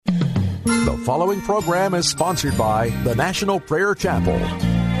following program is sponsored by the National Prayer Chapel.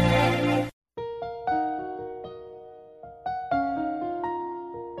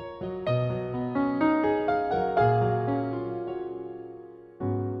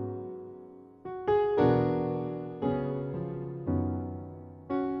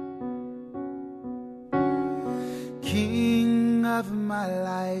 King of my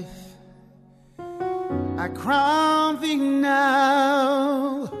life, I crown thee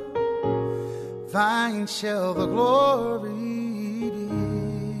now. Thine shall the glory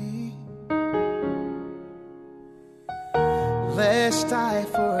be, lest I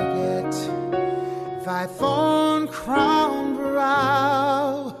forget thy thorn-crowned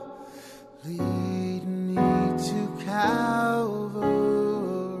brow. Lead me to Calvary,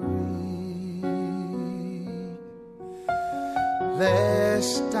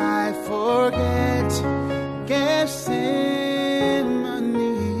 lest I forget Gethsemane,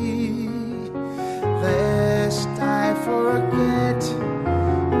 lest I forget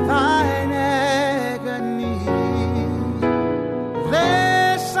thine agony,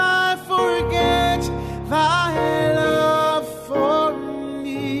 lest I forget thy love for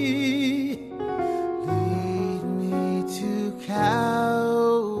me. Lead me to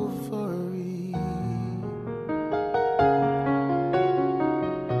Calvary.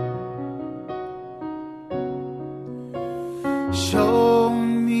 Show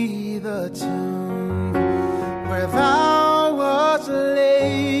me the tomb where thou wast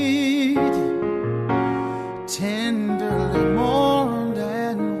laid, tenderly mourned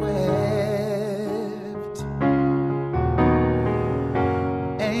and wept.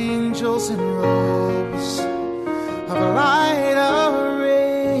 Angels in robes of light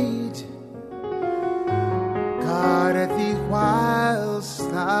arrayed guarded thee whilst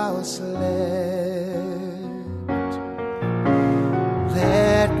thou slept.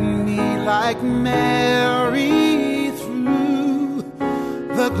 Let me, like Mary, through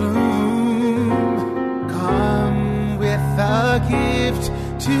the gloom come with a gift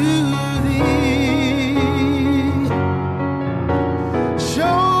to thee.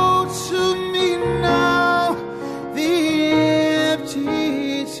 Show to me now the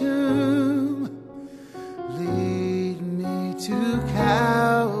empty tomb. Lead me to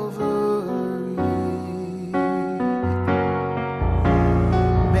Calvary.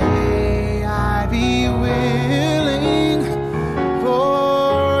 May I be willing,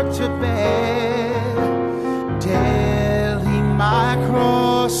 Lord, to bear daily my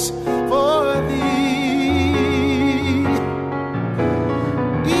cross for thee.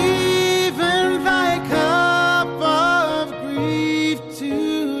 Even thy cup of grief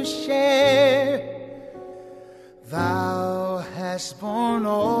to share. Thou hast borne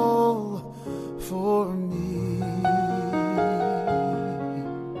all for me.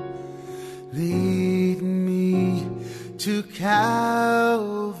 Lead me to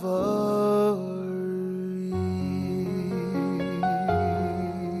Calvary.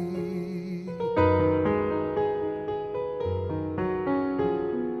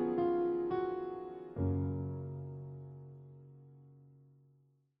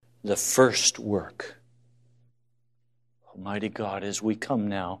 The first work. Almighty God, as we come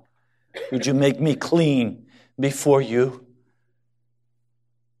now, would you make me clean before you?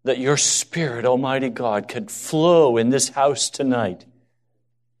 That your Spirit, Almighty God, could flow in this house tonight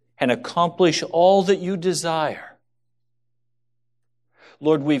and accomplish all that you desire.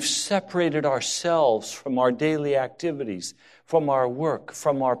 Lord, we've separated ourselves from our daily activities, from our work,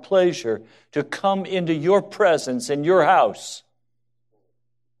 from our pleasure, to come into your presence in your house.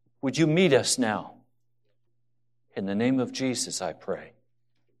 Would you meet us now? In the name of Jesus, I pray.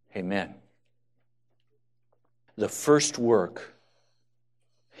 Amen. The first work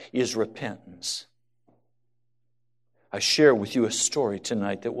is repentance. I share with you a story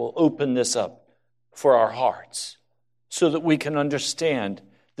tonight that will open this up for our hearts so that we can understand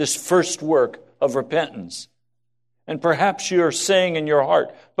this first work of repentance. And perhaps you're saying in your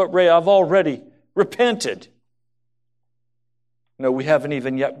heart, but Ray, I've already repented. No, we haven't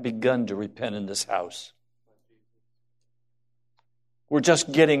even yet begun to repent in this house. We're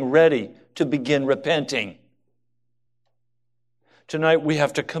just getting ready to begin repenting. Tonight we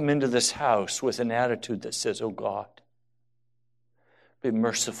have to come into this house with an attitude that says, oh God, be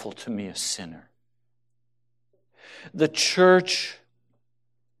merciful to me, a sinner. The church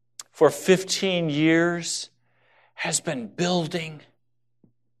for 15 years has been building.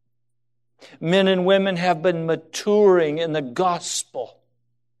 Men and women have been maturing in the gospel.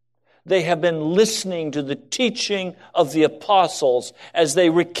 They have been listening to the teaching of the apostles as they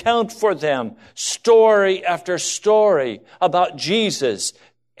recount for them story after story about Jesus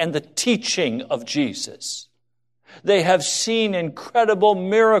and the teaching of Jesus. They have seen incredible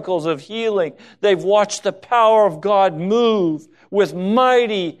miracles of healing. They've watched the power of God move with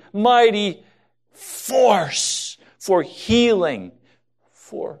mighty, mighty force for healing,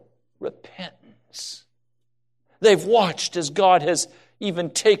 for repentance. They've watched as God has even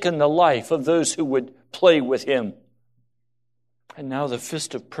taken the life of those who would play with Him. And now the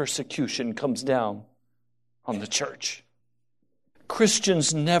fist of persecution comes down on the church.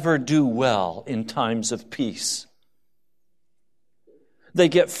 Christians never do well in times of peace. They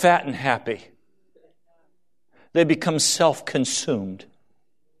get fat and happy. They become self-consumed.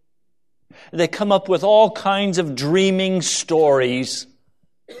 They come up with all kinds of dreaming stories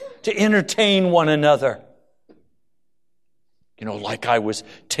to entertain one another. You know, like I was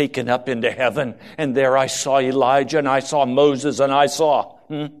taken up into heaven, and there I saw Elijah, and I saw Moses, and I saw.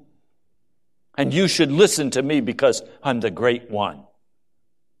 And you should listen to me because I'm the great one.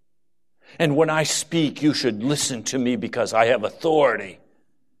 And when I speak, you should listen to me because I have authority.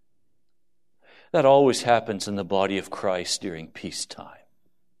 That always happens in the body of Christ during peacetime.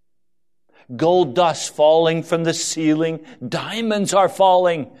 Gold dust falling from the ceiling. Diamonds are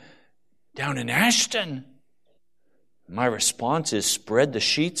falling down in Ashton. My response is spread the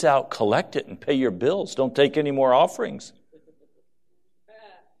sheets out, collect it, and pay your bills. Don't take any more offerings.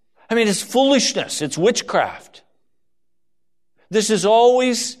 I mean, it's foolishness. It's witchcraft. This is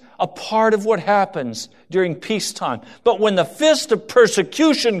always a part of what happens during peacetime. But when the fist of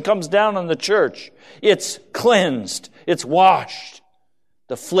persecution comes down on the church, it's cleansed, it's washed.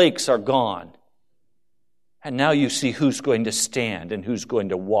 The flakes are gone. And now you see who's going to stand and who's going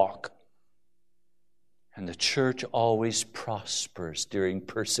to walk. And the church always prospers during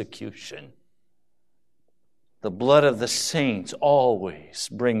persecution. The blood of the saints always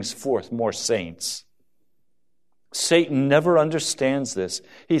brings forth more saints. Satan never understands this.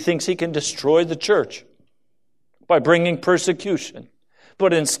 He thinks he can destroy the church by bringing persecution.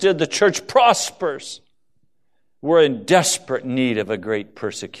 But instead, the church prospers. We're in desperate need of a great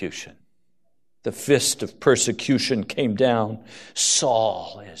persecution. The fist of persecution came down.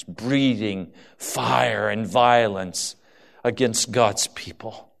 Saul is breathing fire and violence against God's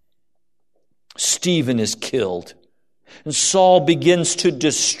people. Stephen is killed. And Saul begins to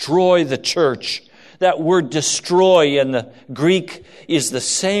destroy the church. That word destroy in the Greek is the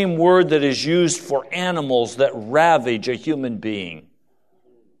same word that is used for animals that ravage a human being.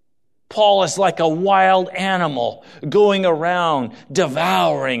 Paul is like a wild animal going around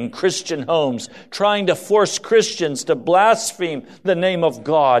devouring Christian homes, trying to force Christians to blaspheme the name of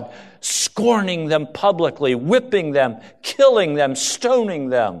God, scorning them publicly, whipping them, killing them, stoning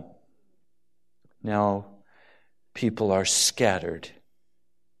them. Now, people are scattered.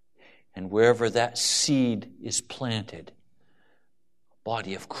 And wherever that seed is planted, the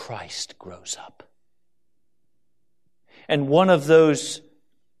body of Christ grows up. And one of those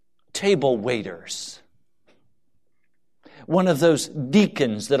table waiters, one of those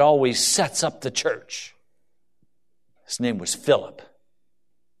deacons that always sets up the church, his name was Philip.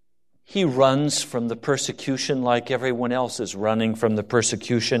 He runs from the persecution like everyone else is running from the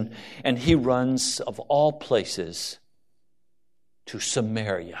persecution, and he runs, of all places, to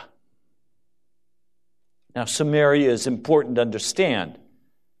Samaria. Now, Samaria is important to understand.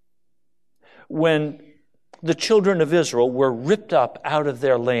 When the children of Israel were ripped up out of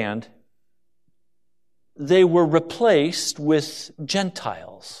their land, they were replaced with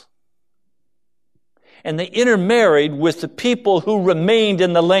Gentiles. And they intermarried with the people who remained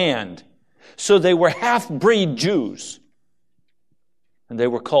in the land. So they were half-breed Jews. And they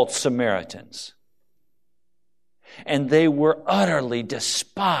were called Samaritans. And they were utterly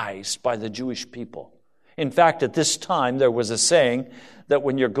despised by the Jewish people. In fact, at this time, there was a saying that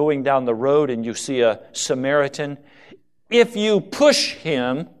when you're going down the road and you see a Samaritan, if you push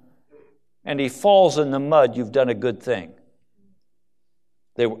him and he falls in the mud, you've done a good thing.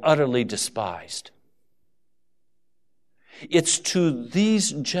 They were utterly despised. It's to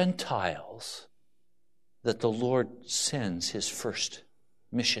these Gentiles that the Lord sends His first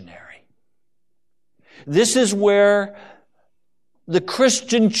missionary. This is where the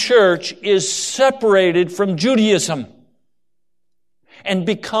Christian church is separated from Judaism and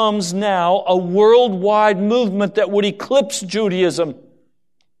becomes now a worldwide movement that would eclipse Judaism.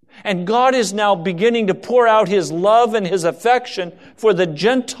 And God is now beginning to pour out His love and His affection for the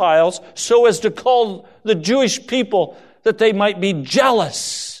Gentiles so as to call the Jewish people that they might be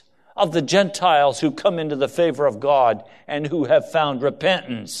jealous of the Gentiles who come into the favor of God and who have found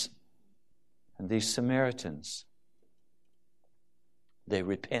repentance. And these Samaritans, they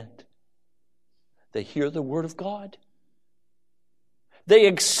repent. They hear the word of God. They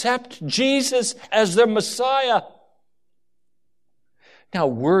accept Jesus as their Messiah. Now,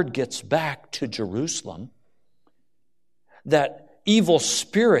 word gets back to Jerusalem that evil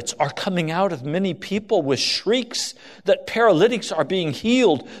spirits are coming out of many people with shrieks, that paralytics are being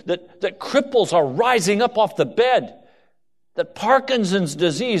healed, that cripples are rising up off the bed, that Parkinson's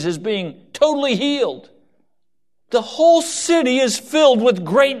disease is being totally healed. The whole city is filled with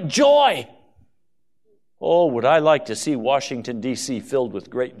great joy. Oh, would I like to see Washington, D.C. filled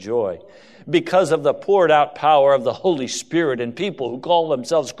with great joy because of the poured out power of the Holy Spirit and people who call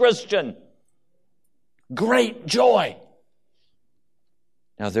themselves Christian. Great joy.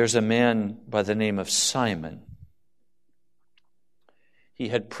 Now, there's a man by the name of Simon. He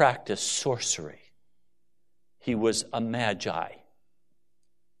had practiced sorcery. He was a magi.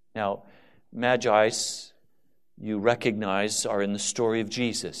 Now, magi's, you recognize, are in the story of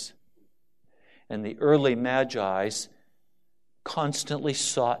Jesus. And the early magi's constantly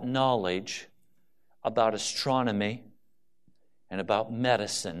sought knowledge about astronomy and about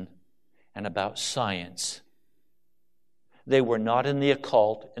medicine and about science. They were not in the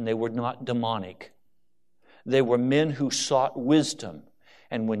occult and they were not demonic. They were men who sought wisdom.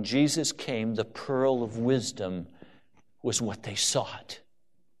 And when Jesus came, the pearl of wisdom was what they sought.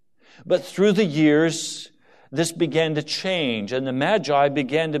 But through the years, this began to change, and the Magi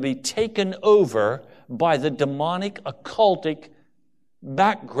began to be taken over by the demonic, occultic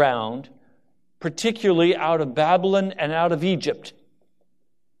background, particularly out of Babylon and out of Egypt.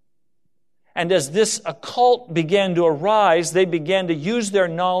 And as this occult began to arise, they began to use their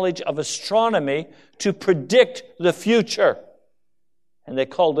knowledge of astronomy to predict the future. And they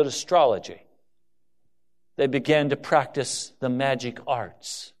called it astrology. They began to practice the magic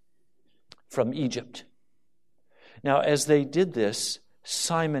arts from Egypt. Now, as they did this,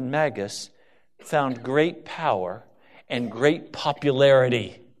 Simon Magus found great power and great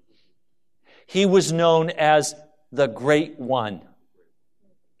popularity. He was known as the Great One.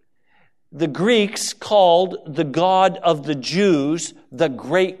 The Greeks called the God of the Jews the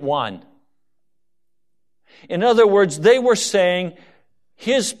Great One. In other words, they were saying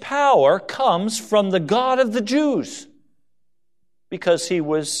his power comes from the God of the Jews because he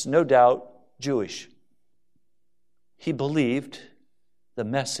was no doubt Jewish. He believed the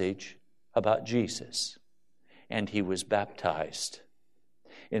message about Jesus and he was baptized.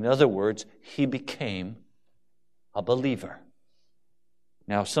 In other words, he became a believer.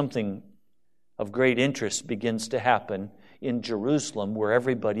 Now, something of great interest begins to happen in Jerusalem, where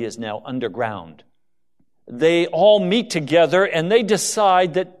everybody is now underground. They all meet together and they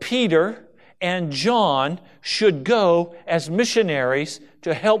decide that Peter and John should go as missionaries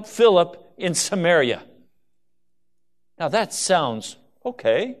to help Philip in Samaria. Now that sounds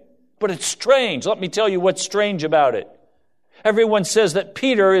okay, but it's strange. Let me tell you what's strange about it. Everyone says that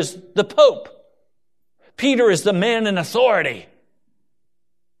Peter is the Pope. Peter is the man in authority.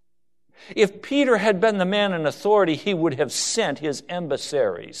 If Peter had been the man in authority, he would have sent his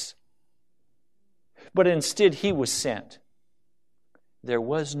emissaries. But instead, he was sent. There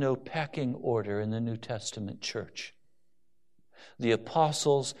was no pecking order in the New Testament church. The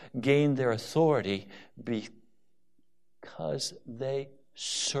apostles gained their authority because they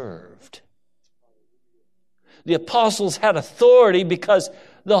served. The apostles had authority because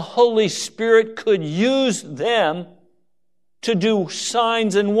the Holy Spirit could use them to do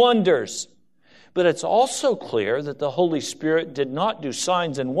signs and wonders. But it's also clear that the Holy Spirit did not do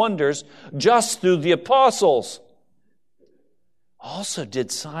signs and wonders just through the apostles. Also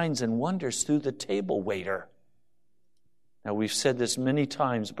did signs and wonders through the table waiter. Now, we've said this many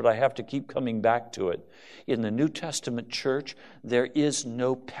times, but I have to keep coming back to it. In the New Testament church, there is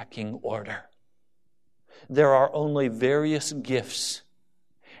no pecking order. There are only various gifts.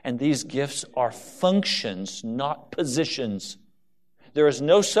 And these gifts are functions, not positions. There is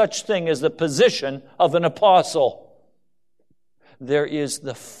no such thing as the position of an apostle. There is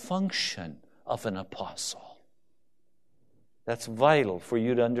the function of an apostle. That's vital for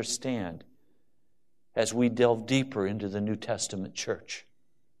you to understand as we delve deeper into the New Testament church.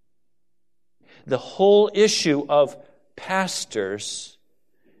 The whole issue of pastors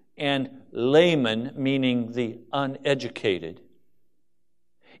and laymen, meaning the uneducated,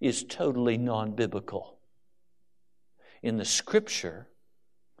 is totally non-biblical. In the Scripture,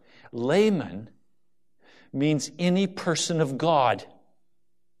 layman means any person of God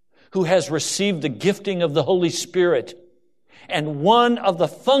who has received the gifting of the Holy Spirit. And one of the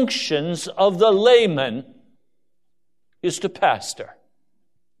functions of the layman is to pastor.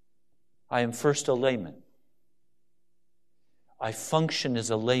 I am first a layman. I function as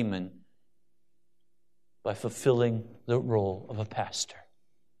a layman by fulfilling the role of a pastor.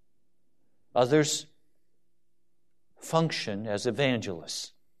 Others function as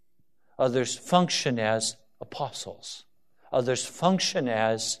evangelists. Others function as apostles. Others function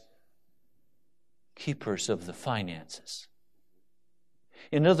as keepers of the finances.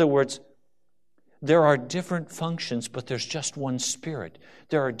 In other words, there are different functions, but there's just one Spirit.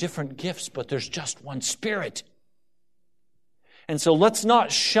 There are different gifts, but there's just one Spirit. And so let's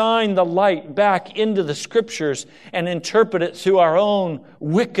not shine the light back into the Scriptures and interpret it through our own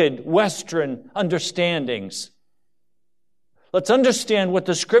wicked Western understandings. Let's understand what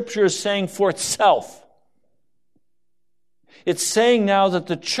the Scripture is saying for itself. It's saying now that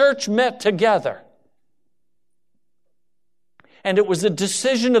the church met together. And it was a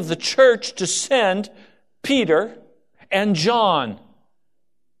decision of the church to send Peter and John.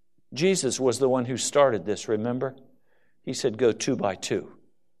 Jesus was the one who started this, remember? He said, go 2 by 2.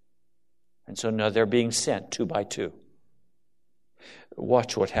 And so now they're being sent 2 by 2.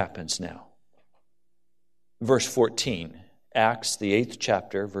 Watch what happens now. Verse 14, Acts, the 8th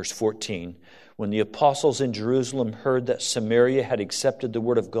chapter, verse 14. When the apostles in Jerusalem heard that Samaria had accepted the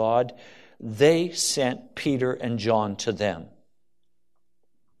word of God, they sent Peter and John to them.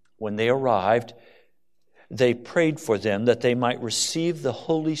 When they arrived, they prayed for them that they might receive the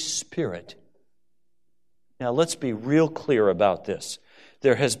Holy Spirit. Now let's be real clear about this.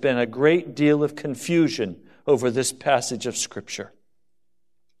 There has been a great deal of confusion over this passage of Scripture.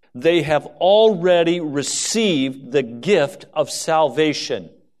 They have already received the gift of salvation.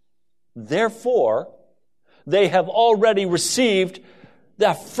 Therefore, they have already received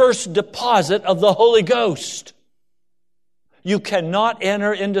that first deposit of the Holy Ghost. You cannot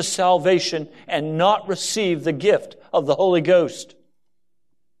enter into salvation and not receive the gift of the Holy Ghost.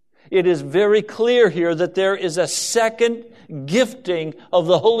 It is very clear here that there is a second gifting of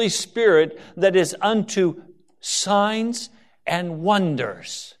the Holy Spirit that is unto signs and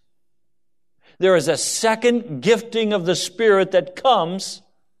wonders. There is a second gifting of the Spirit that comes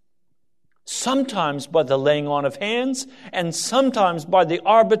sometimes by the laying on of hands and sometimes by the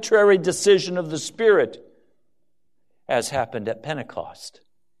arbitrary decision of the Spirit, as happened at Pentecost.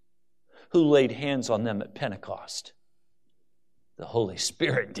 Who laid hands on them at Pentecost? The Holy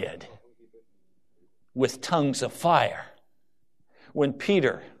Spirit did, with tongues of fire. When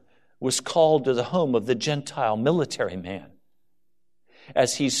Peter was called to the home of the Gentile military man,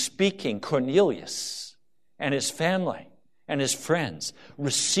 as he's speaking, Cornelius and his family and his friends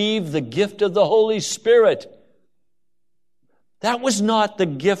received the gift of the Holy Spirit. That was not the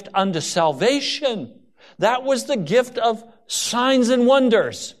gift unto salvation. That was the gift of signs and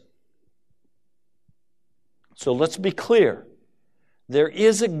wonders. So let's be clear. There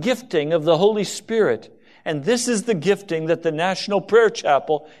is a gifting of the Holy Spirit, and this is the gifting that the National Prayer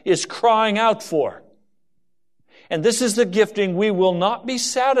Chapel is crying out for. And this is the gifting we will not be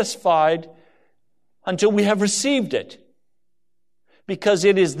satisfied until we have received it. Because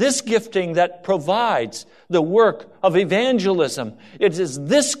it is this gifting that provides the work of evangelism. It is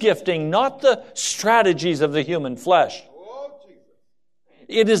this gifting, not the strategies of the human flesh.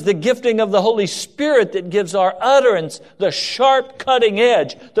 It is the gifting of the Holy Spirit that gives our utterance the sharp cutting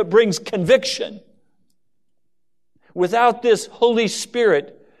edge that brings conviction. Without this Holy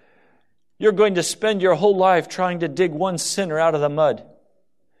Spirit, you're going to spend your whole life trying to dig one sinner out of the mud.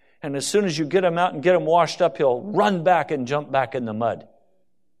 And as soon as you get him out and get him washed up, he'll run back and jump back in the mud. It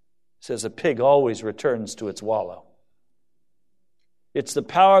says a pig always returns to its wallow. It's the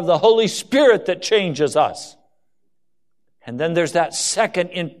power of the Holy Spirit that changes us. And then there's that second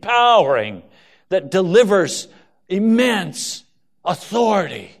empowering that delivers immense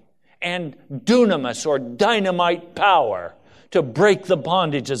authority and dunamis or dynamite power to break the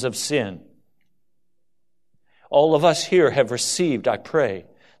bondages of sin. All of us here have received, I pray,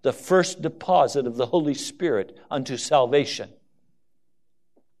 the first deposit of the Holy Spirit unto salvation.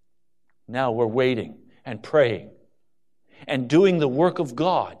 Now we're waiting and praying and doing the work of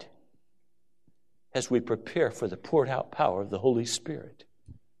God as we prepare for the poured out power of the Holy Spirit.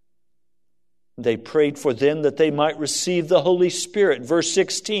 They prayed for them that they might receive the Holy Spirit. Verse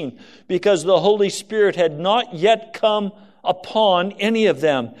 16, because the Holy Spirit had not yet come upon any of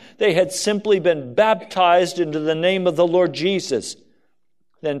them. They had simply been baptized into the name of the Lord Jesus.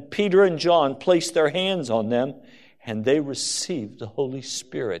 Then Peter and John placed their hands on them, and they received the Holy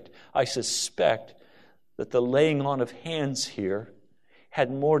Spirit. I suspect that the laying on of hands here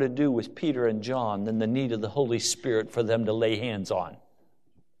had more to do with Peter and John than the need of the Holy Spirit for them to lay hands on.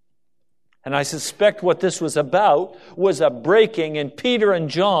 And I suspect what this was about was a breaking in Peter and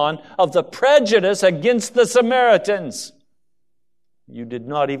John of the prejudice against the Samaritans. You did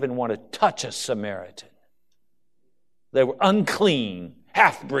not even want to touch a Samaritan. They were unclean,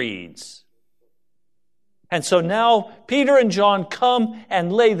 half-breeds. And so now Peter and John come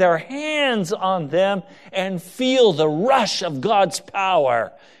and lay their hands on them and feel the rush of God's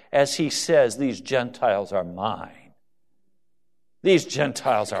power as he says, these Gentiles are mine. These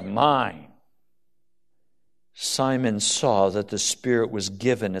Gentiles are mine. Simon saw that the Spirit was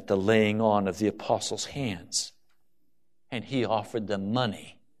given at the laying on of the apostles' hands, and he offered them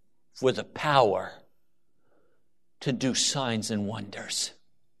money for the power to do signs and wonders.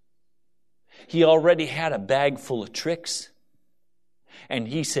 He already had a bag full of tricks, and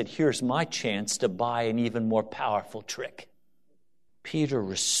he said, here's my chance to buy an even more powerful trick. Peter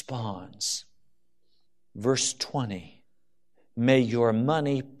responds, verse 20, may your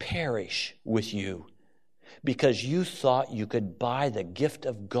money perish with you, because you thought you could buy the gift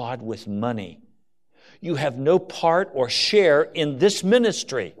of God with money. You have no part or share in this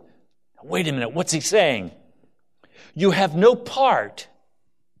ministry. Wait a minute, what's he saying? You have no part.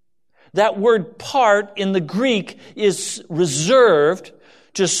 That word part in the Greek is reserved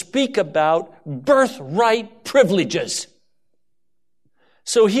to speak about birthright privileges.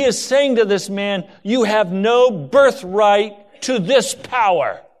 So he is saying to this man, you have no birthright to this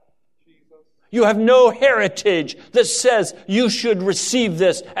power. You have no heritage that says you should receive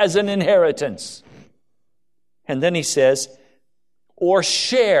this as an inheritance. And then he says, or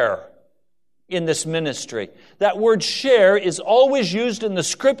share in this ministry. That word share is always used in the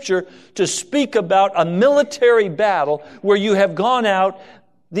Scripture to speak about a military battle where you have gone out,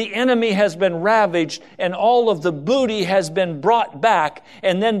 the enemy has been ravaged, and all of the booty has been brought back,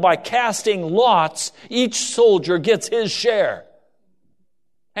 and then by casting lots, each soldier gets his share.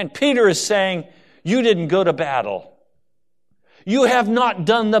 And Peter is saying, you didn't go to battle. You have not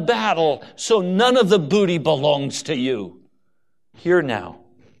done the battle, so none of the booty belongs to you. Here now,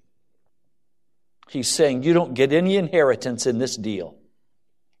 he's saying you don't get any inheritance in this deal.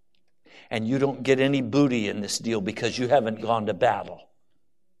 And you don't get any booty in this deal because you haven't gone to battle.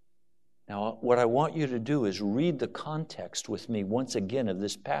 Now, what I want you to do is read the context with me once again of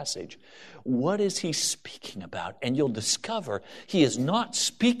this passage. What is he speaking about? And you'll discover he is not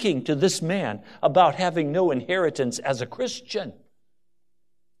speaking to this man about having no inheritance as a Christian.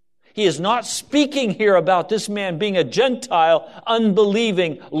 He is not speaking here about this man being a Gentile,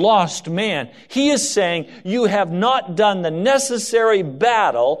 unbelieving, lost man. He is saying, you have not done the necessary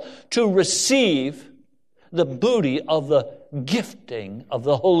battle to receive the booty of the gifting of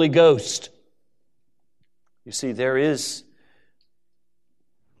the Holy Ghost. You see, there is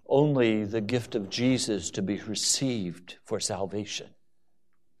only the gift of Jesus to be received for salvation.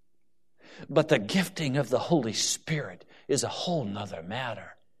 But the gifting of the Holy Spirit is a whole nother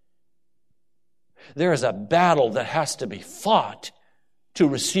matter. There is a battle that has to be fought to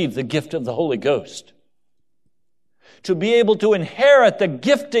receive the gift of the Holy Ghost. To be able to inherit the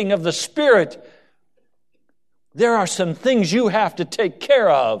gifting of the Spirit, there are some things you have to take care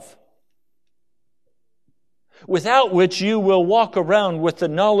of, without which you will walk around with the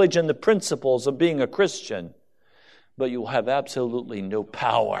knowledge and the principles of being a Christian, but you will have absolutely no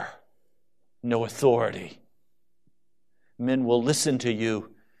power, no authority. Men will listen to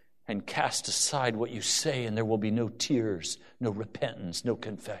you and cast aside what you say, and there will be no tears, no repentance, no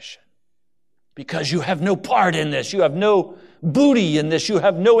confession. Because you have no part in this. You have no booty in this. You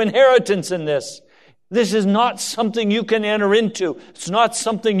have no inheritance in this. This is not something you can enter into. It's not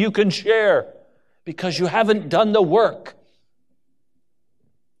something you can share because you haven't done the work.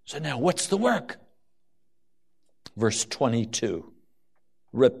 So now what's the work? Verse 22.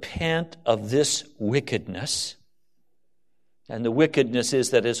 Repent of this wickedness. And the wickedness is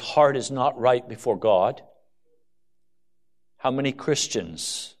that his heart is not right before God. How many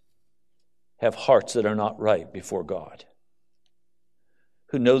Christians have hearts that are not right before God?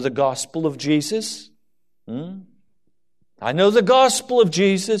 Who know the gospel of Jesus? I know the gospel of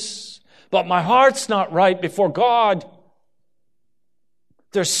Jesus, but my heart's not right before God.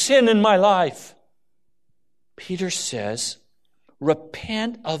 There's sin in my life. Peter says,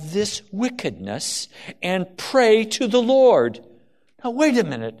 repent of this wickedness and pray to the Lord. Now, wait a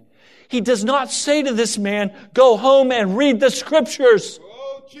minute. He does not say to this man, go home and read the Scriptures.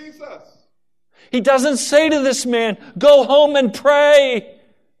 Oh, Jesus. He doesn't say to this man, go home and pray,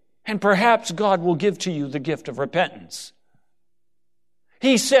 and perhaps God will give to you the gift of repentance.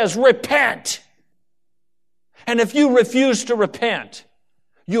 He says, repent. And if you refuse to repent,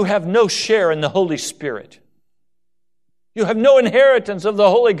 you have no share in the Holy Spirit. You have no inheritance of the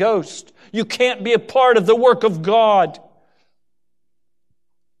Holy Ghost. You can't be a part of the work of God.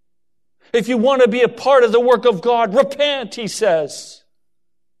 If you want to be a part of the work of God, repent, he says.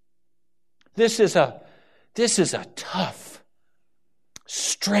 This is This is a tough,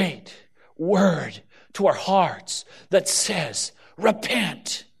 straight word to our hearts that says,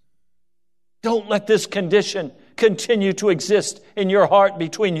 repent. Don't let this condition continue to exist in your heart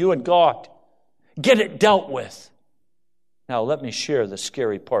between you and God. Get it dealt with. Now, let me share the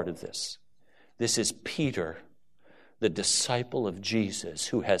scary part of this. This is Peter, the disciple of Jesus,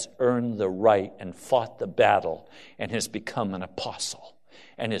 who has earned the right and fought the battle and has become an apostle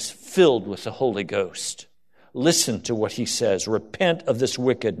and is filled with the Holy Ghost. Listen to what he says. Repent of this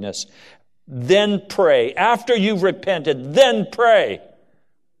wickedness, then pray. After you've repented, then pray.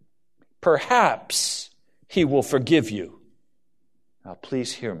 Perhaps he will forgive you. Now,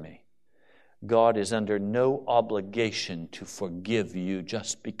 please hear me. God is under no obligation to forgive you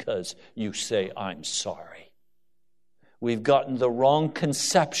just because you say, I'm sorry. We've gotten the wrong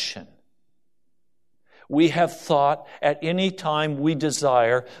conception. We have thought at any time we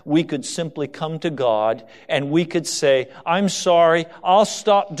desire, we could simply come to God and we could say, I'm sorry, I'll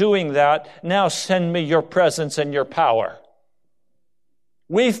stop doing that. Now send me your presence and your power.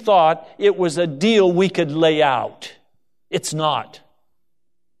 We thought it was a deal we could lay out. It's not.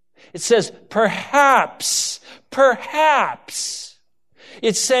 It says, perhaps.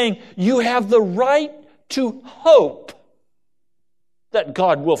 It's saying you have the right to hope that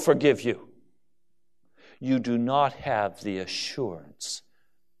God will forgive you. You do not have the assurance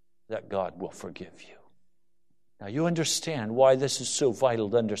that God will forgive you. Now you understand why this is so vital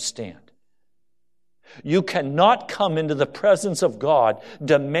to understand. You cannot come into the presence of God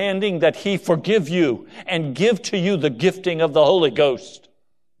demanding that He forgive you and give to you the gifting of the Holy Ghost,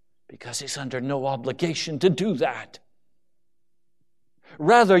 because He's under no obligation to do that.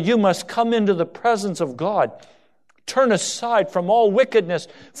 Rather, you must come into the presence of God, turn aside from all wickedness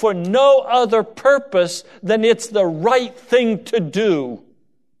for no other purpose than it's the right thing to do.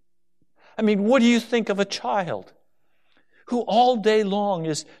 I mean, what do you think of a child who all day long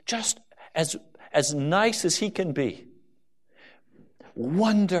is just as nice as he can be?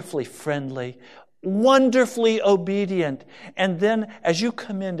 Wonderfully friendly, wonderfully obedient. And then as you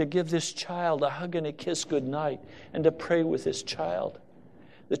come in to give this child a hug and a kiss goodnight and to pray with this child,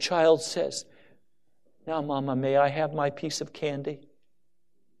 the child says, now, Mama, may I have my piece of candy?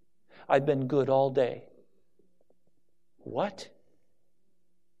 I've been good all day. What?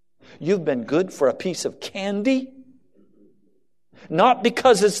 You've been good for a piece of candy? Not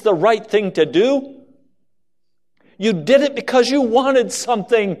because it's the right thing to do. You did it because you wanted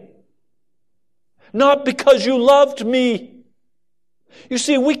something. Not because you loved me. You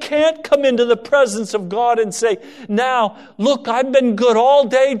see, we can't come into the presence of God and say, now, look, I've been good all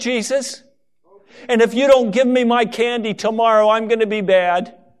day, Jesus. And if you don't give me my candy tomorrow, I'm going to be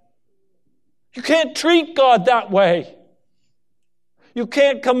bad. You can't treat God that way. You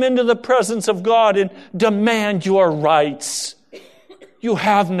can't come into the presence of God and demand your rights. You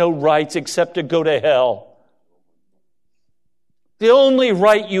have no rights except to go to hell. The only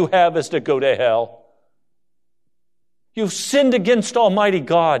right you have is to go to hell. You've sinned against Almighty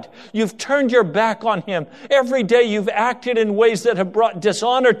God. You've turned your back on Him. Every day you've acted in ways that have brought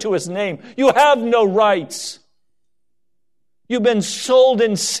dishonor to His name. You have no rights. You've been sold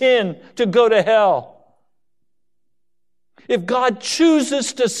in sin to go to hell. If God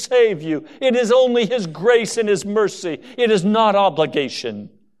chooses to save you, it is only His grace and His mercy. It is not obligation.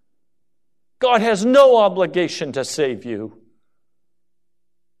 God has no obligation to save you.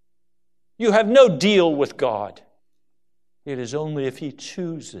 You have no deal with God. It is only if He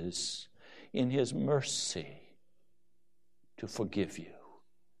chooses in His mercy to forgive you.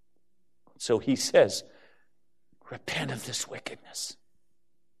 So He says, repent of this wickedness.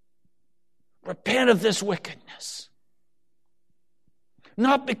 Repent of this wickedness.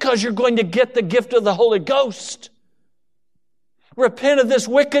 Not because you're going to get the gift of the Holy Ghost. Repent of this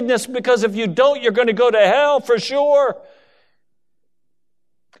wickedness because if you don't, you're going to go to hell for sure.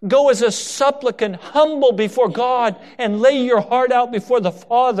 Go as a supplicant, humble before God, and lay your heart out before the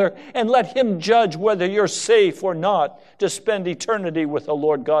Father, and let Him judge whether you're safe or not to spend eternity with the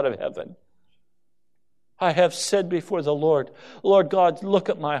Lord God of heaven. I have said before the Lord, Lord God, look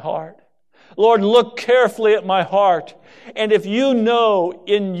at my heart. Lord, look carefully at my heart. And if you know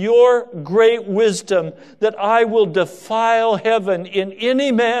in your great wisdom that I will defile heaven in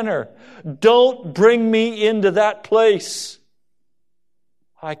any manner, don't bring me into that place.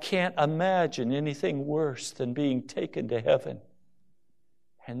 I can't imagine anything worse than being taken to heaven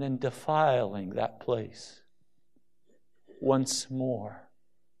and then defiling that place once more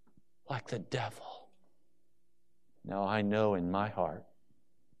like the devil. Now I know in my heart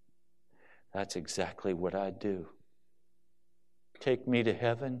that's exactly what I'd do. Take me to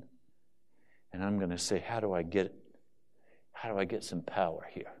heaven And I'm going to say, how do I get some power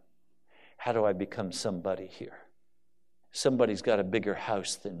here? How do I become somebody here? Somebody's got a bigger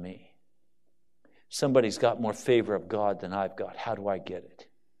house than me. Somebody's got more favor of God than I've got. How do I get it?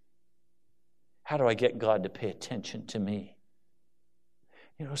 How do I get God to pay attention to me?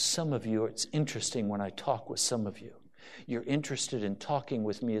 You know, some of you, it's interesting when I talk with some of you. You're interested in talking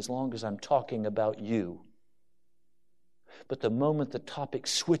with me as long as I'm talking about you. But the moment the topic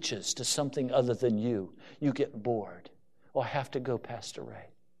switches to something other than you, you get bored. Oh, I have to go, Pastor Ray.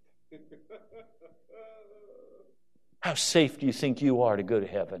 How safe do you think you are to go to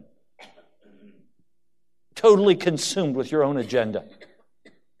heaven? Totally consumed with your own agenda.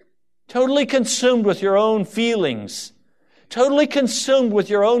 Totally consumed with your own feelings. Totally consumed with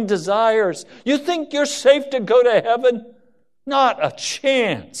your own desires. You think you're safe to go to heaven? Not a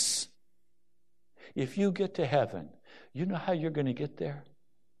chance. If you get to heaven, you know how you're going to get there?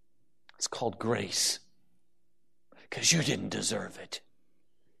 It's called grace. Because you didn't deserve it.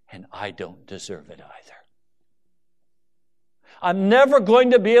 And I don't deserve it either. I'm never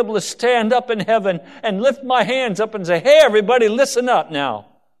going to be able to stand up in heaven and lift my hands up and say, hey, everybody, listen up now.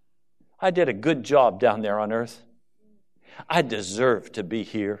 I did a good job down there on earth. I deserve to be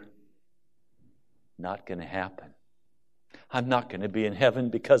here. Not going to happen. I'm not going to be in heaven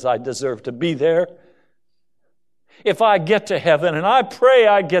because I deserve to be there. If I get to heaven, and I pray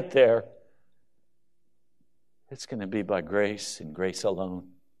I get there, it's going to be by grace and grace alone.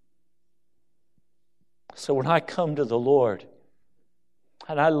 So when I come to the Lord,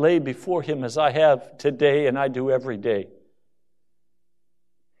 and I lay before Him as I have today and I do every day,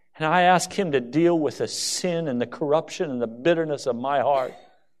 and I ask Him to deal with the sin and the corruption and the bitterness of my heart,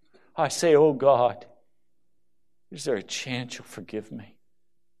 I say, oh God, is there a chance You'll forgive me?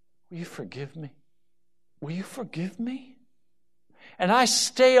 Will You forgive me? Will You forgive me? And I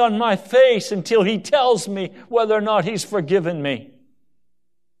stay on my face until He tells me whether or not He's forgiven me.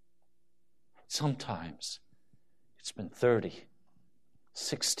 Sometimes it's been 30,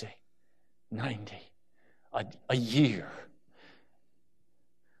 60, 90, a year.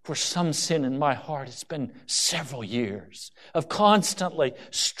 For some sin in my heart, it's been several years of constantly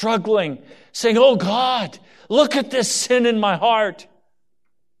struggling, saying, oh God, look at this sin in my heart.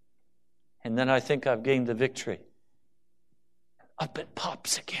 And then I think I've gained the victory. Up it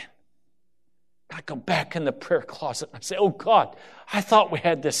pops again. I go back in the prayer closet and I say, oh God, I thought we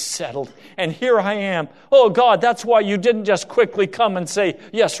had this settled. And here I am. Oh God, that's why You didn't just quickly come and say,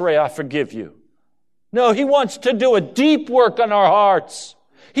 yes, Ray, I forgive you. No, He wants to do a deep work on our hearts.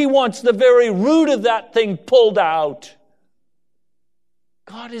 He wants the very root of that thing pulled out.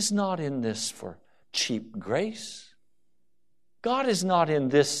 God is not in this for cheap grace. God is not in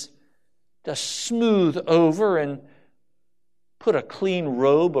this to smooth over and put a clean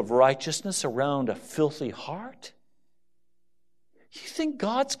robe of righteousness around a filthy heart. You think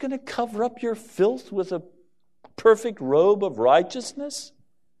God's going to cover up your filth with a perfect robe of righteousness?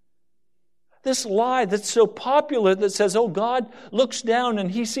 This lie that's so popular that says, oh, God looks down and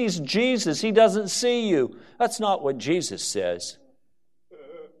He sees Jesus. He doesn't see you. That's not what Jesus says.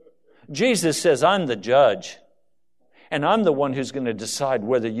 Jesus says, I'm the judge. And I'm the one who's going to decide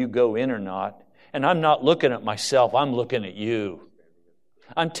whether you go in or not. And I'm not looking at myself. I'm looking at you.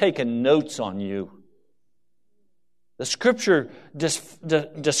 I'm taking notes on you. The Scripture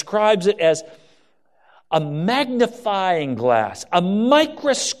describes it as a magnifying glass, a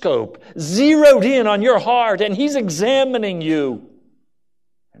microscope zeroed in on your heart, and He's examining you.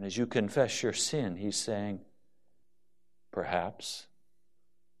 And as you confess your sin, He's saying, perhaps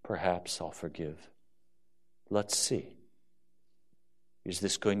I'll forgive. Let's see. Is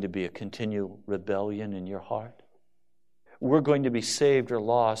this going to be a continual rebellion in your heart? We're going to be saved or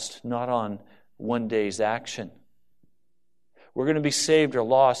lost not on one day's action. We're going to be saved or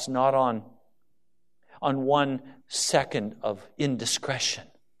lost not on 1 second of indiscretion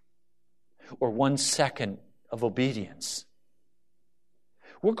or 1 second of obedience.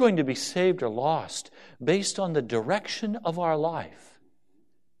 We're going to be saved or lost based on the direction of our life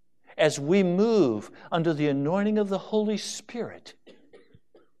as we move under the anointing of the Holy Spirit.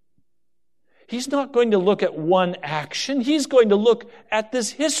 He's not going to look at one action. He's going to look at this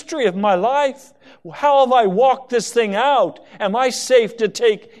history of my life. How have I walked this thing out? Am I safe to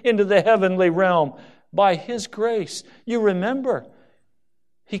take into the heavenly realm? By His grace. You remember,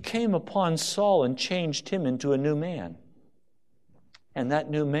 He came upon Saul and changed him into a new man. And that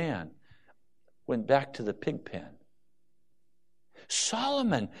new man went back to the pig pen.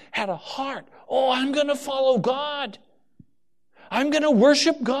 Solomon had a heart. Oh, I'm going to follow God. I'm going to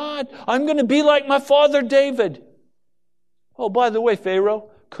worship God. I'm going to be like my father David. Oh, by the way,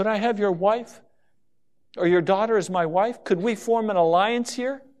 Pharaoh, Could I have your wife or your daughter as my wife? Could we form an alliance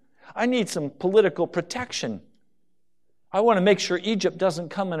here? I need some political protection. I want to make sure Egypt doesn't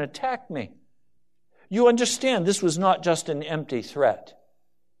come and attack me. You understand, this was not just an empty threat.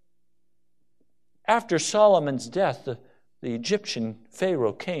 After Solomon's death, the Egyptian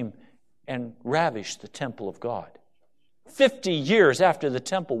Pharaoh came and ravished the temple of God. 50 years after the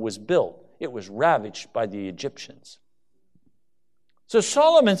temple was built, it was ravaged by the Egyptians. So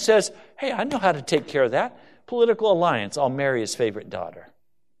Solomon says, hey, I know how to take care of that. Political alliance, I'll marry his favorite daughter.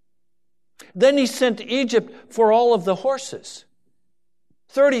 Then he sent to Egypt for all of the horses.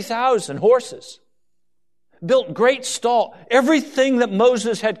 30,000 horses. Built great stall. Everything that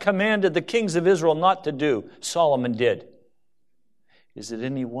Moses had commanded the kings of Israel not to do, Solomon did. Is it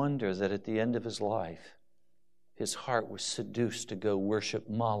any wonder that at the end of his life, his heart was seduced to go worship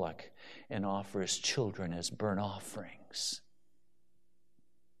Moloch and offer his children as burnt offerings?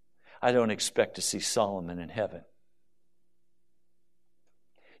 I don't expect to see Solomon in heaven.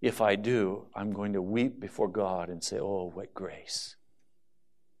 If I do, I'm going to weep before God and say, oh, what grace.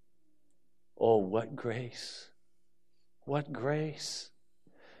 Oh, what grace. What grace.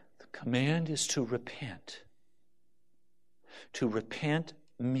 The command is to repent. To repent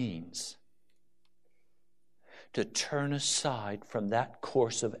means to turn aside from that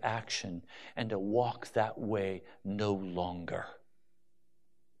course of action and to walk that way no longer.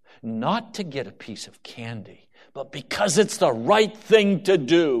 Not to get a piece of candy, but because it's the right thing to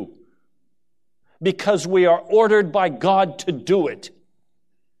do. Because we are ordered by God to do it.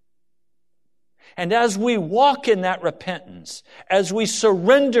 And as we walk in that repentance, as we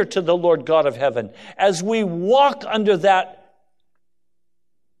surrender to the Lord God of heaven, as we walk under that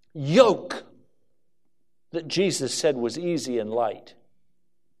yoke that Jesus said was easy and light,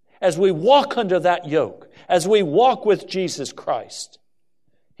 as we walk under that yoke, as we walk with Jesus Christ,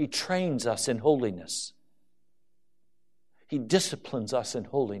 He trains us in holiness. He disciplines us in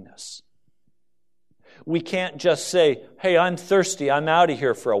holiness. We can't just say, hey, I'm thirsty, I'm out of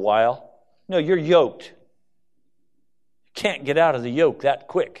here for a while. No, you're yoked. You can't get out of the yoke that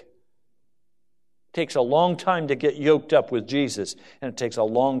quick. It takes a long time to get yoked up with Jesus, and it takes a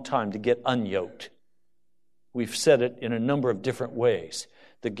long time to get unyoked. We've said it in a number of different ways.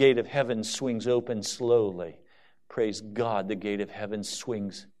 The gate of heaven swings open slowly. Praise God, the gate of heaven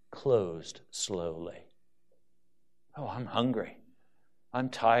swings closed slowly. Oh, I'm hungry. I'm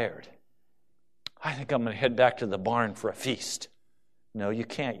tired. I think I'm going to head back to the barn for a feast. No, you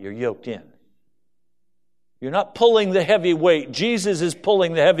can't. You're yoked in. You're not pulling the heavy weight. Jesus is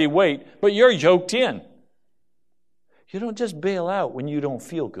pulling the heavy weight, but you're yoked in. You don't just bail out when you don't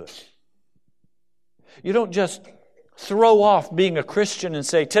feel good. You don't just throw off being a Christian and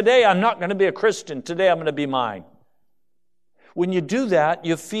say, today I'm not going to be a Christian. Today I'm going to be mine. When you do that,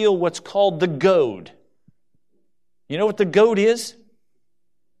 you feel what's called the goad. You know what the goad is?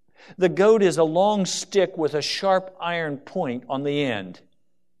 The goad is a long stick with a sharp iron point on the end.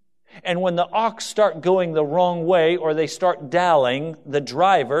 And when the ox start going the wrong way or they start dallying, the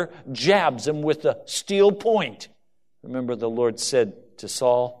driver jabs them with the steel point. Remember the Lord said to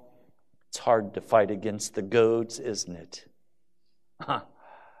Saul, it's hard to fight against the goads, isn't it?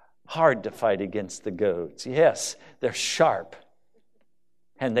 Hard to fight against the goads. Yes, they're sharp.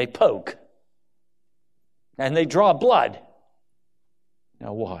 And they poke. And they draw blood.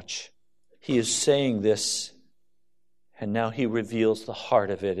 Now watch. He is saying this, and now he reveals the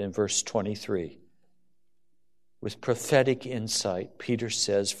heart of it in verse 23. With prophetic insight, Peter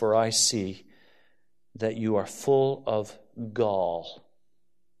says, for I see that you are full of gall.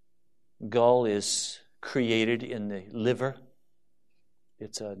 Gall is created in the liver.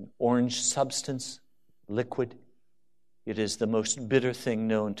 It's an orange substance, liquid. It is the most bitter thing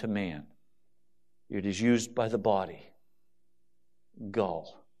known to man. It is used by the body.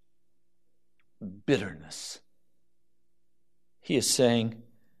 Gall. Bitterness. He is saying,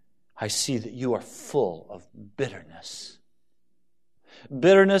 I see that you are full of bitterness.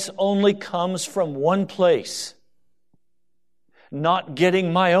 Bitterness only comes from one place. Not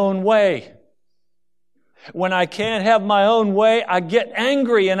getting my own way. When I can't have my own way, I get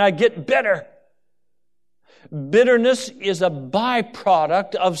angry and I get bitter. Bitterness is a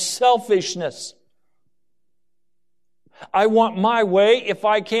byproduct of selfishness. I want my way. If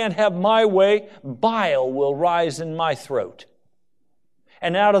I can't have my way, bile will rise in my throat.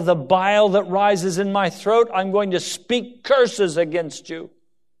 And out of the bile that rises in my throat, I'm going to speak curses against you.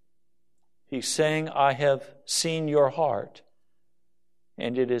 He's saying, I have seen your heart,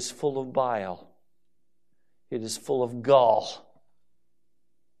 and it is full of bile. It is full of gall.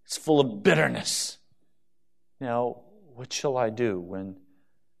 It's full of bitterness. Now, what shall I do when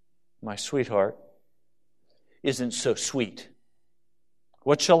My sweetheart isn't so sweet.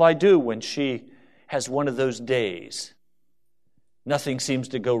 What shall I do when she has one of those days? Nothing seems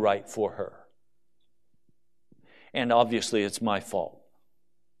to go right for her. And obviously it's my fault.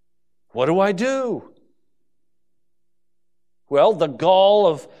 What do I do? Well, the gall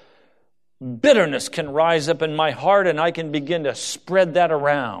of bitterness can rise up in my heart, and I can begin to spread that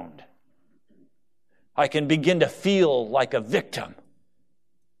around. I can begin to feel like a victim.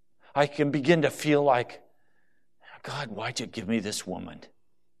 I can begin to feel like, God, why'd you give me this woman?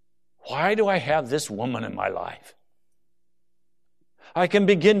 Why do I have this woman in my life? I can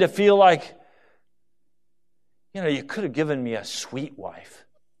begin to feel like, you could have given me a sweet wife.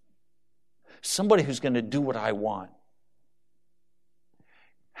 Somebody who's going to do what I want.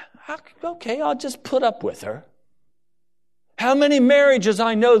 Okay, I'll just put up with her. How many marriages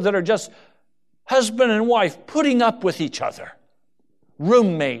I know that are just husband and wife putting up with each other?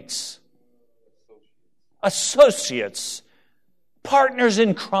 Roommates, associates, partners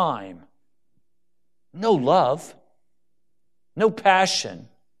in crime. No love, no passion.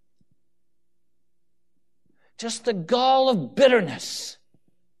 Just the gall of bitterness.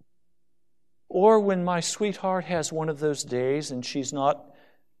 Or when my sweetheart has one of those days and she's not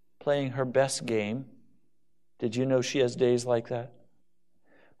playing her best game. Did you know she has days like that?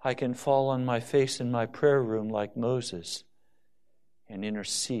 I can fall on my face in my prayer room like Moses and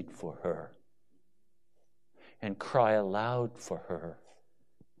intercede for her and cry aloud for her.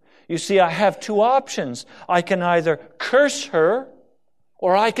 You see, I have two options. I can either curse her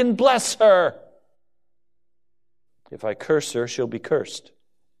or I can bless her. If I curse her, she'll be cursed.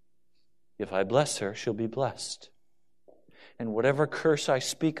 If I bless her, she'll be blessed. And whatever curse I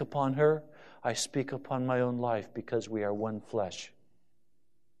speak upon her, I speak upon my own life because we are one flesh.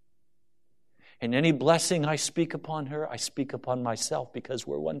 And any blessing I speak upon her, I speak upon myself because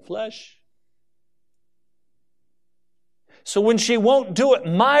we're one flesh. So when she won't do it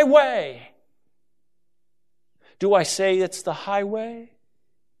my way, do I say it's the highway?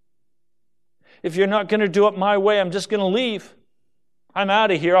 If you're not going to do it my way, I'm just going to leave. I'm out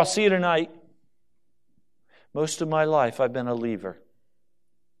of here. I'll see you tonight. Most of my life, I've been a leaver.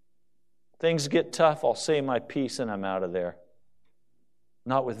 Things get tough, I'll say my piece and I'm out of there.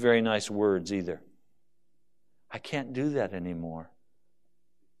 Not with very nice words either. I can't do that anymore.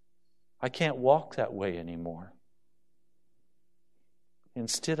 I can't walk that way anymore.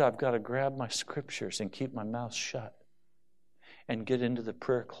 Instead, I've got to grab my scriptures and keep my mouth shut and get into the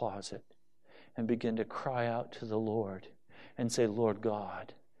prayer closet and begin to cry out to the Lord and say, Lord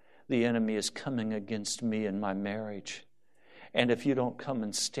God, the enemy is coming against me and my marriage. And if you don't come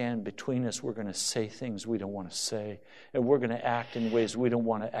and stand between us, we're going to say things we don't want to say. And we're going to act in ways we don't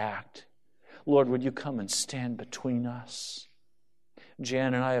want to act. Lord, would you come and stand between us?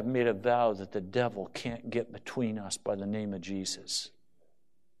 Jan and I have made a vow that the devil can't get between us by the name of Jesus.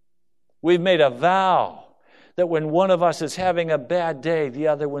 We've made a vow that when one of us is having a bad day, the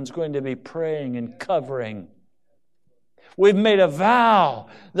other one's going to be praying and covering. We've made a vow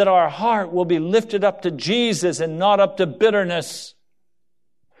that our heart will be lifted up to Jesus and not up to bitterness.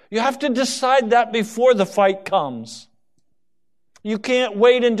 You have to decide that before the fight comes. You can't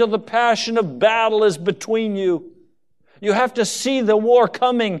wait until the passion of battle is between you. You have to see the war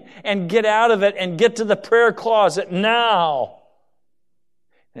coming and get out of it and get to the prayer closet now.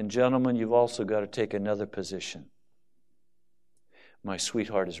 And gentlemen, you've also got to take another position. My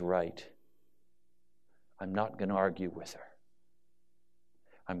sweetheart is right. I'm not going to argue with her.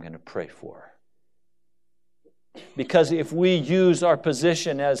 I'm going to pray for her. Because if we use our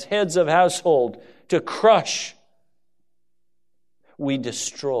position as heads of household to crush, we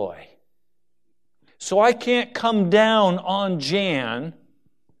destroy. So I can't come down on Jan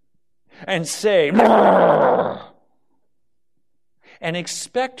and say, and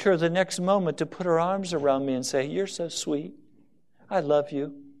expect her the next moment to put her arms around me and say, you're so sweet. I love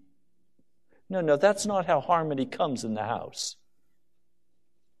you. No, that's not how harmony comes in the house.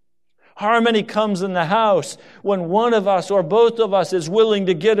 Harmony comes in the house when one of us or both of us is willing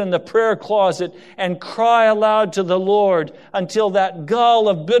to get in the prayer closet and cry aloud to the Lord until that gall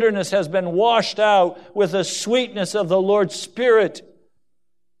of bitterness has been washed out with the sweetness of the Lord's Spirit,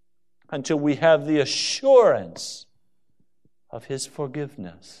 until we have the assurance of His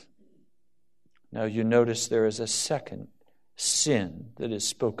forgiveness. Now you notice there is a second sin that is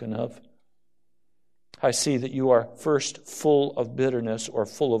spoken of. I see that you are first full of bitterness or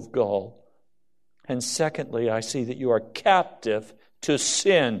full of gall. And secondly, I see that you are captive to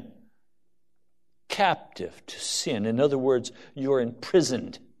sin. Captive to sin. In other words, you're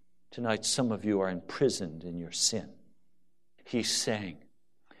imprisoned. Tonight, some of you are imprisoned in your sin. He's saying,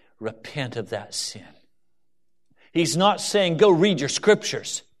 repent of that sin. He's not saying, go read your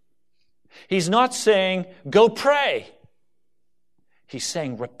scriptures. He's not saying, go pray. He's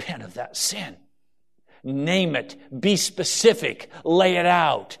saying, repent of that sin. Name it. Be specific. Lay it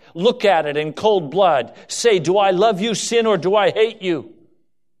out. Look at it in cold blood. Say, do I love you, sin, or do I hate you?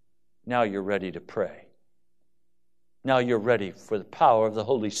 Now you're ready to pray. Now you're ready for the power of the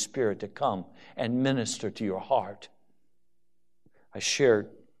Holy Spirit to come and minister to your heart. I shared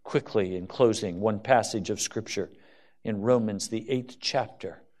quickly in closing one passage of Scripture in Romans, the 8th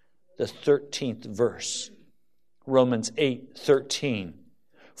chapter, the 13th verse. Romans 8:13.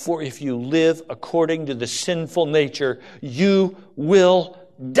 For if you live according to the sinful nature, you will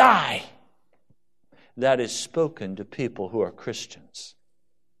die. That is spoken to people who are Christians.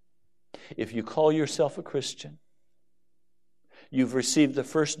 If you call yourself a Christian, you've received the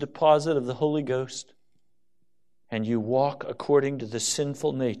first deposit of the Holy Ghost, and you walk according to the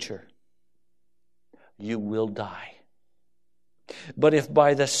sinful nature, you will die. But if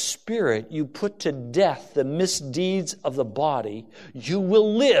by the Spirit you put to death the misdeeds of the body, you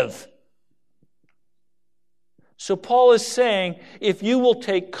will live. So Paul is saying, if you will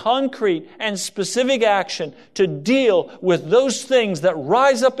take concrete and specific action to deal with those things that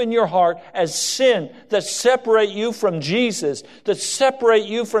rise up in your heart as sin, that separate you from Jesus, that separate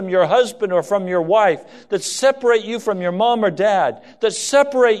you from your husband or from your wife, that separate you from your mom or dad, that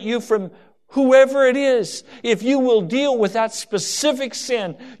separate you from whoever it is, if you will deal with that specific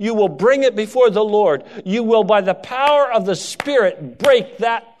sin, you will bring it before the Lord. You will, by the power of the Spirit, break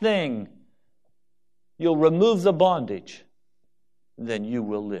that thing. You'll remove the bondage. Then you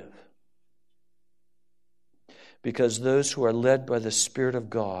will live. Because those who are led by the Spirit of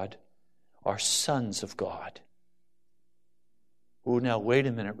God are sons of God. Oh, now wait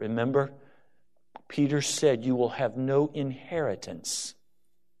a minute. Remember, Peter said you will have no inheritance.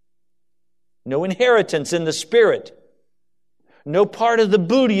 No inheritance in the Spirit. No part of the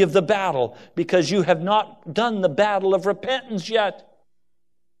booty of the battle, because you have not done the battle of repentance yet.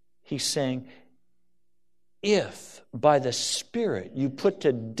 He's saying, if by the Spirit you put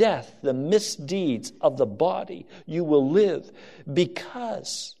to death the misdeeds of the body, you will live,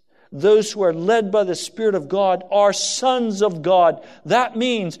 because those who are led by the Spirit of God are sons of God. That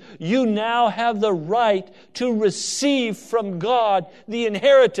means you now have the right to receive from God the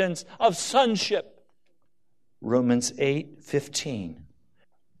inheritance of sonship. Romans 8:15.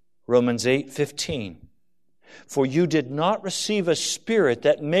 Romans 8:15. For you did not receive a spirit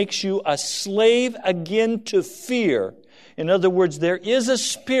that makes you a slave again to fear. In other words, there is a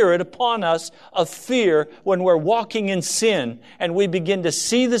spirit upon us of fear when we're walking in sin and we begin to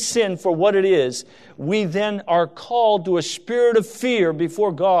see the sin for what it is. We then are called to a spirit of fear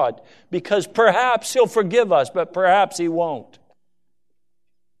before God, because perhaps He'll forgive us, but perhaps He won't.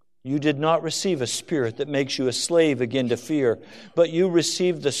 You did not receive a spirit that makes you a slave again to fear, but you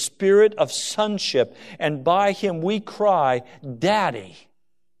received the Spirit of sonship, and by Him we cry, Daddy,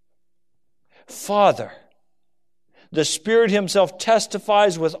 Father. The Spirit Himself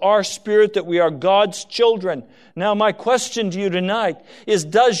testifies with our spirit that we are God's children. Now my question to you tonight is,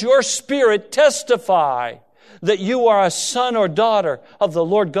 does your spirit testify that you are a son or daughter of the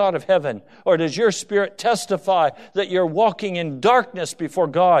Lord God of heaven? Or does your spirit testify that you're walking in darkness before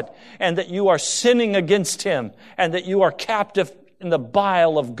God, and that you are sinning against Him, and that you are captive in the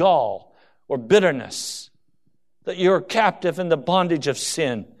bile of gall or bitterness, that you're captive in the bondage of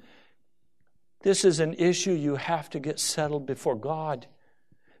sin? This is an issue you have to get settled before God,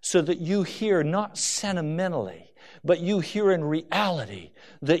 so that you hear not sentimentally, but you hear in reality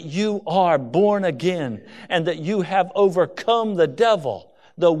that you are born again and that you have overcome the devil,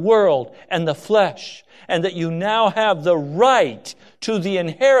 the world, and the flesh, and that you now have the right to the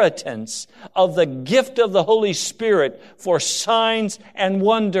inheritance of the gift of the Holy Spirit for signs and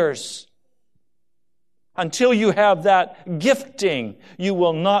wonders. Until you have that gifting, you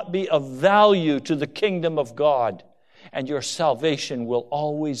will not be of value to the kingdom of God. And your salvation will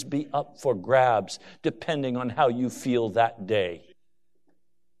always be up for grabs, depending on how you feel that day.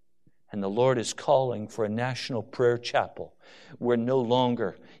 And the Lord is calling for a national prayer chapel where no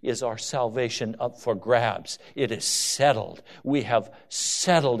longer is our salvation up for grabs. It is settled. We have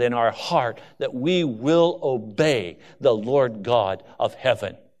settled in our heart that we will obey the Lord God of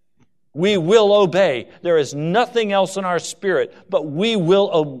heaven. We will obey. There is nothing else in our spirit, but we will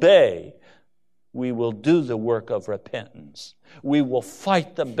obey. We will do the work of repentance. We will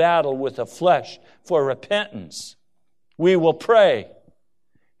fight the battle with the flesh for repentance. We will pray,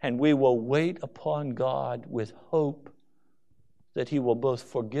 and we will wait upon God with hope that He will both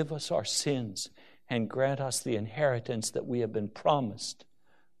forgive us our sins and grant us the inheritance that we have been promised,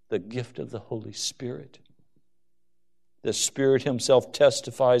 the gift of the Holy Spirit. The Spirit Himself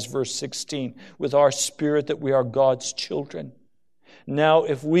testifies, verse 16, with our spirit that we are God's children. Now,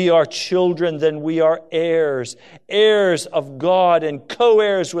 if we are children, then we are heirs, heirs of God and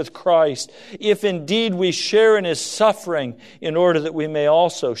co-heirs with Christ, if indeed we share in His suffering, in order that we may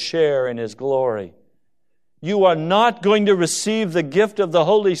also share in His glory. You are not going to receive the gift of the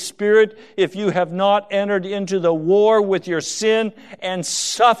Holy Spirit if you have not entered into the war with your sin and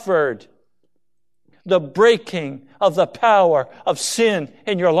suffered the breaking of the power of sin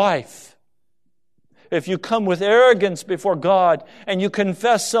in your life. If you come with arrogance before God and you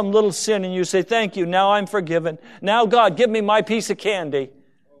confess some little sin and you say, thank you, now I'm forgiven. Now God, give me my piece of candy.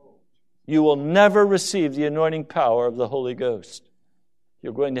 You will never receive the anointing power of the Holy Ghost.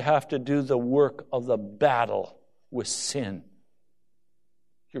 You're going to have to do the work of the battle with sin.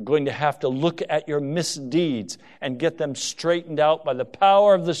 You're going to have to look at your misdeeds and get them straightened out by the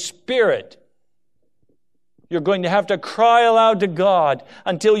power of the Spirit. You're going to have to cry aloud to God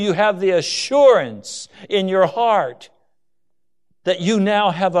until you have the assurance in your heart that you now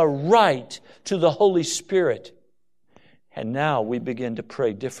have a right to the Holy Spirit. And now we begin to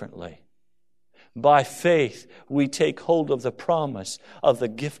pray differently. By faith, we take hold of the promise of the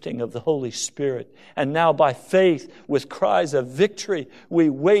gifting of the Holy Spirit. And now by faith, with cries of victory, we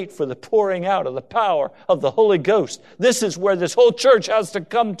wait for the pouring out of the power of the Holy Ghost. This is where this whole church has to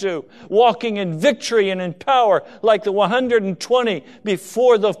come to, walking in victory and in power, like the 120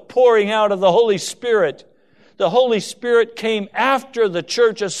 before the pouring out of the Holy Spirit. The Holy Spirit came after the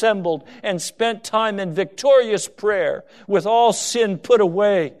church assembled and spent time in victorious prayer with all sin put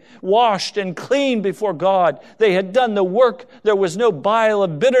away, washed and clean before God. They had done the work. There was no bile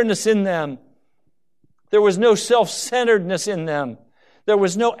of bitterness in them. There was no self-centeredness in them. There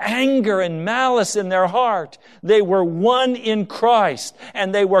was no anger and malice in their heart. They were one in Christ,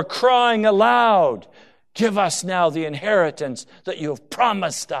 and they were crying aloud, give us now the inheritance that you have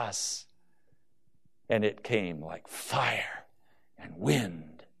promised us. And it came like fire and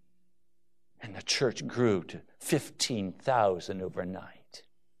wind. And the church grew to 15,000 overnight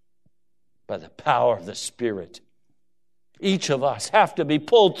by the power of the Spirit. Each of us have to be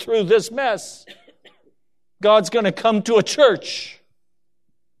pulled through this mess. God's going to come to a church.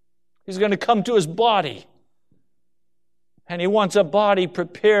 He's going to come to His body. And He wants a body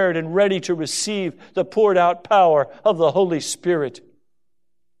prepared and ready to receive the poured out power of the Holy Spirit.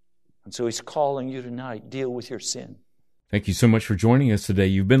 And so He's calling you tonight, deal with your sin. Thank you so much for joining us today.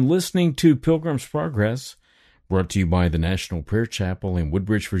 You've been listening to Pilgrim's Progress, brought to you by the National Prayer Chapel in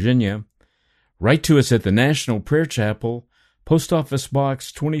Woodbridge, Virginia. Write to us at the National Prayer Chapel, Post Office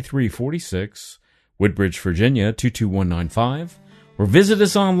Box 2346, Woodbridge, Virginia 22195, or visit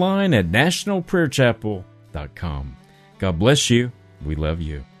us online at nationalprayerchapel.com. God bless you. We love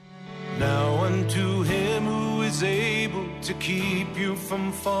you. Now unto Him who is able to keep you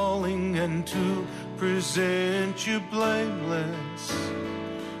from falling and to present you blameless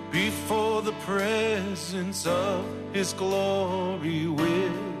before the presence of His glory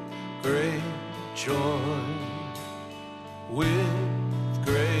with great joy, with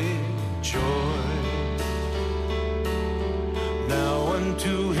great joy. Now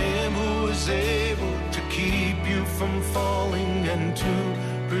unto Him who is able to keep you from falling and to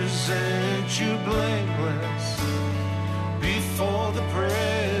present you blameless before the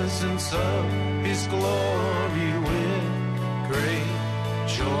presence of His glory with great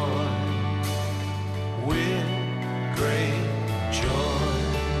joy, with great joy.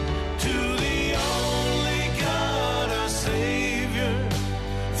 To the only God our Savior,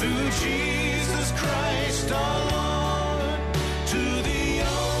 through Jesus Christ our Lord. To the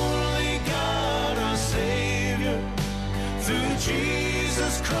only God our Savior, through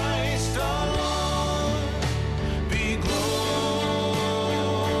Jesus Christ our Lord, be glory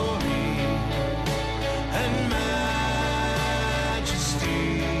and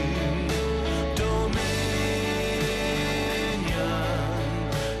majesty, dominion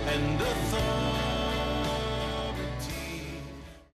and authority.